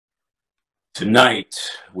Tonight,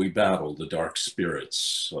 we battle the dark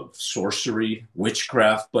spirits of sorcery,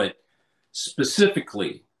 witchcraft, but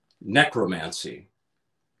specifically necromancy.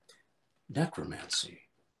 Necromancy.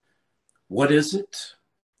 What is it?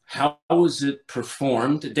 How is it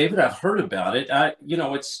performed? David, I've heard about it.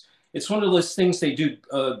 It's one of those things they do,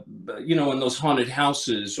 in those haunted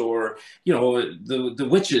houses, or, the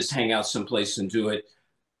witches hang out someplace and do it.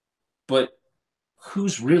 But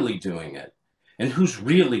who's really doing it? And who's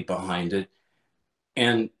really behind it?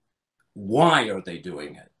 And why are they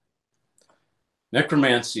doing it?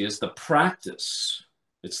 Necromancy is the practice.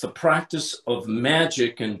 It's the practice of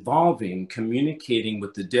magic involving communicating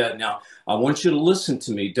with the dead. Now, I want you to listen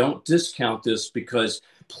to me. Don't discount this, because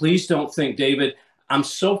please don't think, David, I'm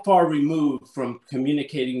so far removed from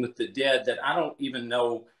communicating with the dead that I don't even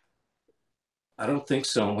know. I don't think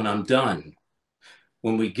so. When I'm done,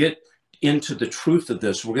 when we get into the truth of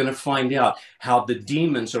this, we're going to find out how the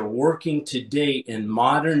demons are working today in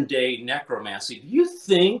modern day necromancy. Do you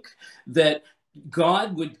think that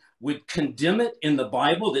God would condemn it in the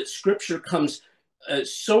Bible, that scripture comes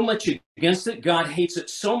so much against it? God hates it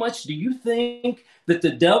so much. Do you think that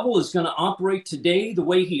the devil is going to operate today the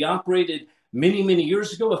way he operated many, many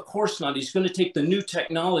years ago? Of course not. He's going to take the new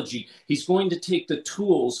technology. He's going to take the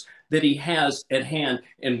tools that he has at hand,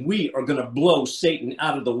 and we are going to blow Satan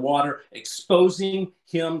out of the water, exposing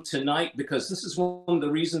him tonight, because this is one of the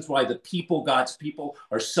reasons why the people, God's people,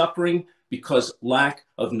 are suffering, because lack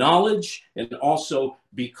of knowledge, and also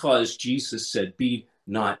because Jesus said, be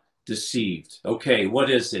not deceived. Okay, what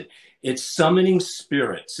is it? It's summoning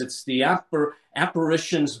spirits. It's the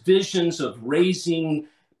apparitions, visions of raising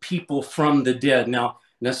people from the dead. Now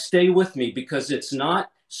stay with me, because it's not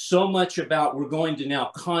so much about we're going to now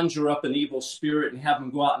conjure up an evil spirit and have them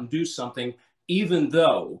go out and do something, even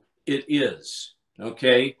though it is.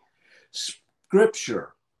 Okay?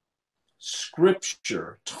 Scripture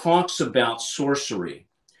talks about sorcery.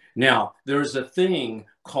 Now, there's a thing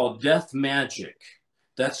called death magic.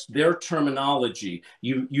 That's their terminology.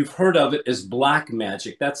 You've heard of it as black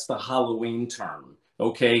magic. That's the Halloween term.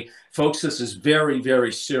 Okay? Folks, this is very,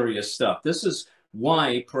 very serious stuff. This is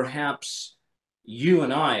why perhaps you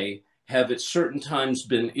and I have at certain times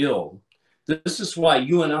been ill. This is why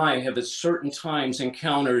you and I have at certain times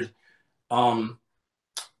encountered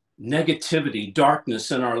negativity, darkness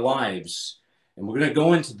in our lives. And we're going to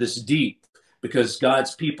go into this deep, because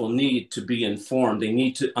God's people need to be informed. They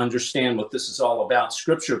need to understand what this is all about.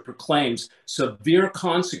 Scripture proclaims severe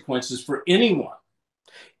consequences for anyone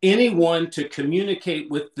to communicate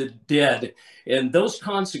with the dead. And those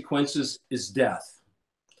consequences is death.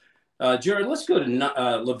 Jared, let's go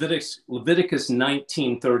to Leviticus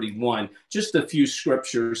 19:31. Just a few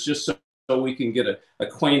scriptures, just so we can get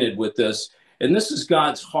acquainted with this. And this is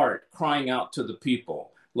God's heart crying out to the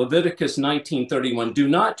people. Leviticus 19:31. Do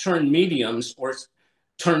not turn to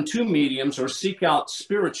mediums or seek out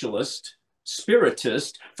spiritists,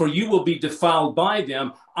 for you will be defiled by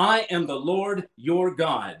them. I am the Lord your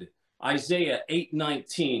God. Isaiah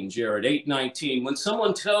 8:19, Jared, 8:19. When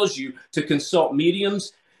someone tells you to consult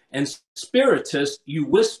mediums and spiritists, you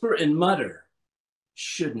whisper and mutter.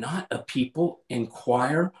 Should not a people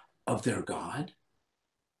inquire of their God?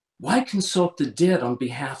 Why consult the dead on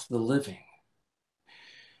behalf of the living?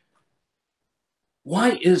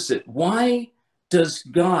 Why is it? Why does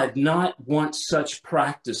God not want such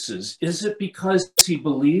practices? Is it because he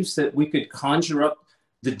believes that we could conjure up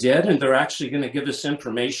the dead and they're actually going to give us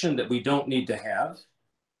information that we don't need to have?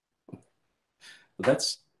 Well,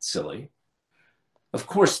 that's silly. Of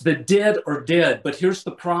course, the dead are dead, but here's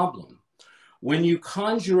the problem. When you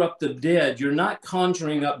conjure up the dead, you're not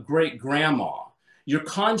conjuring up great-grandma. You're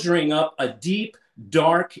conjuring up a deep,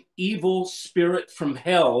 dark, evil spirit from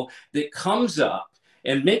hell that comes up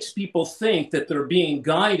and makes people think that they're being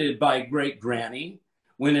guided by great-granny,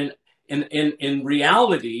 when in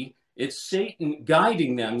reality, it's Satan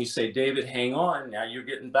guiding them. You say, David, hang on. Now you're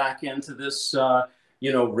getting back into this,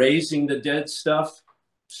 raising the dead stuff.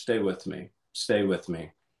 Stay with me. Stay with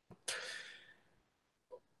me.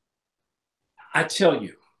 I tell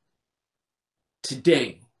you,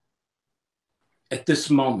 today, at this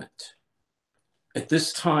moment, at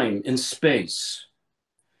this time in space,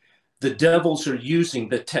 the devils are using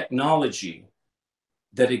the technology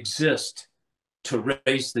that exists to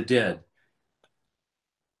raise the dead.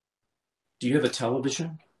 Do you have a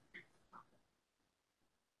television?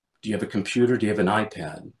 Do you have a computer? Do you have an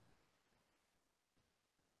iPad?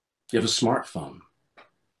 You have a smartphone.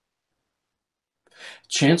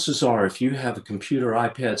 Chances are, if you have a computer,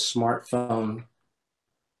 iPad, smartphone,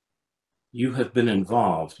 you have been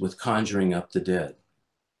involved with conjuring up the dead.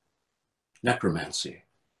 Necromancy.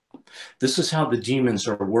 This is how the demons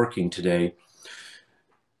are working today.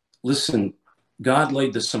 Listen, God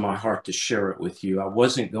laid this in my heart to share it with you. I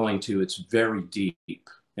wasn't going to. It's very deep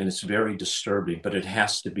and it's very disturbing, but it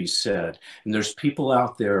has to be said. And there's people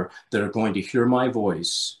out there that are going to hear my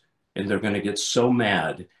voice and they're going to get so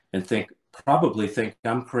mad and probably think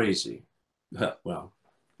I'm crazy. Well,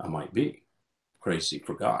 I might be crazy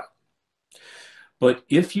for God. But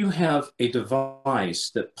if you have a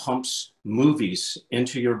device that pumps movies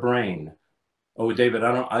into your brain, oh, David,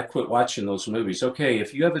 I quit watching those movies. Okay,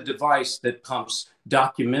 if you have a device that pumps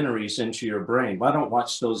documentaries into your brain, well, I don't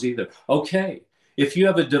watch those either. Okay, if you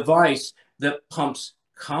have a device that pumps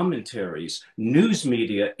commentaries, news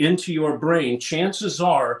media into your brain, chances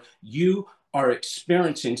are you are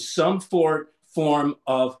experiencing some form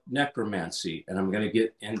of necromancy. And I'm going to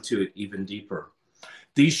get into it even deeper.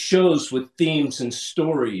 These shows with themes and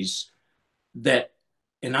stories that,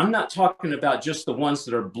 and I'm not talking about just the ones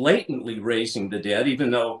that are blatantly raising the dead,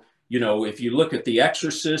 even though, you know, if you look at The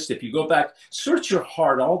Exorcist, if you go back, search your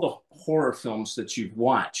heart, all the horror films that you've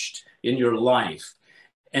watched in your life,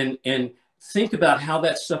 and think about how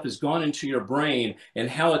that stuff has gone into your brain and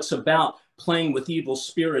how it's about playing with evil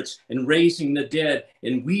spirits and raising the dead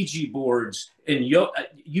and Ouija boards and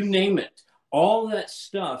you name it. All that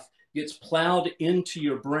stuff gets plowed into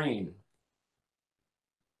your brain.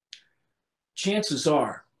 Chances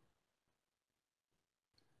are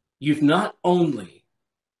you've not only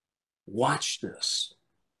watched this,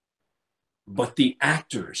 but the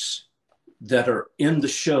actors that are in the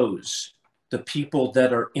shows, the people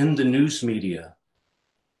that are in the news media,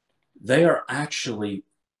 they are actually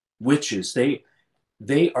witches.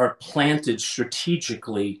 They are planted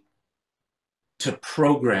strategically to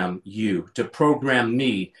program you, to program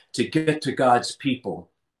me, to get to God's people.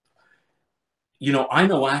 You know, I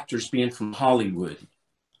know actors being from Hollywood,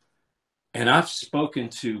 and I've spoken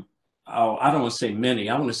to, I don't want to say many,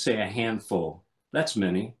 I want to say a handful. That's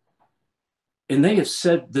many. And they have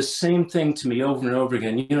said the same thing to me over and over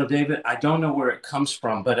again. You know, David, I don't know where it comes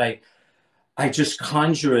from, but I just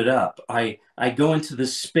conjure it up. I go into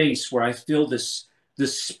this space where I feel this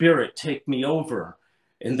spirit take me over,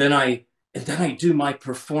 and then I do my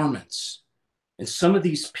performance. And some of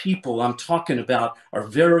these people I'm talking about are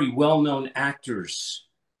very well-known actors.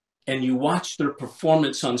 And you watch their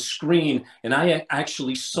performance on screen. And I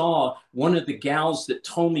actually saw one of the gals that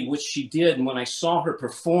told me what she did. And when I saw her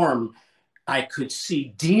perform, I could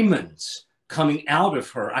see demons coming out of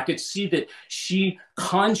her. I could see that she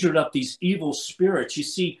conjured up these evil spirits. You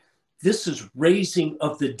see, this is raising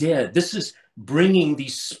of the dead. This is bringing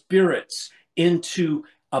these spirits into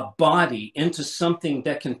a body, into something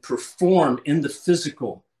that can perform in the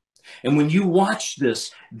physical. And when you watch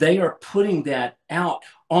this, they are putting that out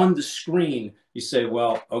on the screen. You say,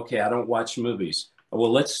 well, okay, I don't watch movies.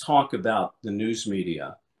 Well, let's talk about the news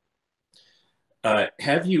media.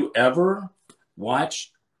 Have you ever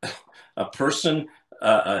watched a person,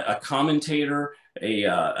 a commentator,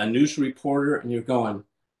 a news reporter, and you're going,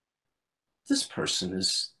 this person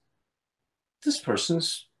is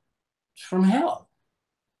from hell.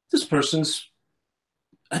 This person's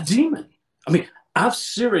a demon. I mean, I've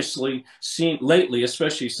seriously seen lately,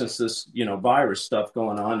 especially since this, you know, virus stuff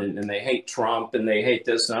going on, and they hate Trump and they hate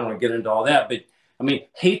this, and I don't want to get into all that, but I mean,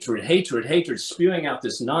 hatred, spewing out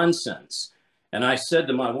this nonsense. And I said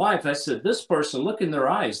to my wife, I said, this person, look in their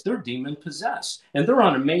eyes, they're demon possessed. And they're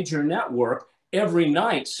on a major network every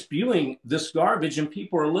night spewing this garbage, and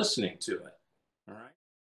people are listening to it. All right.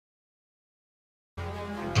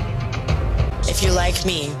 If you're like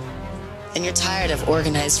me, and you're tired of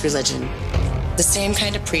organized religion, the same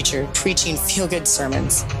kind of preacher preaching feel-good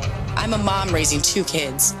sermons, I'm a mom raising 2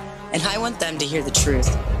 kids, and I want them to hear the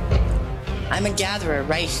truth. I'm a gatherer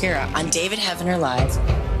right here on David Heavener Live,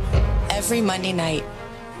 every Monday night,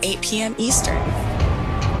 8 p.m. Eastern,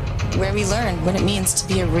 where we learn what it means to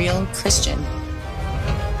be a real Christian,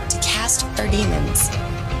 to cast our demons,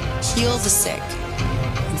 heal the sick,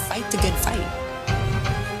 and fight the good fight.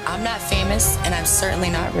 I'm not famous, and I'm certainly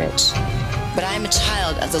not rich, but I am a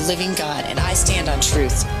child of the living God, and I stand on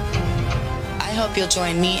truth. I hope you'll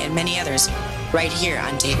join me and many others right here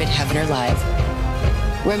on David Heavener Live,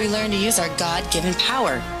 where we learn to use our God-given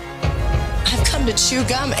power. I've come to chew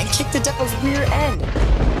gum and kick the devil's rear end,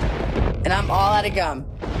 and I'm all out of gum.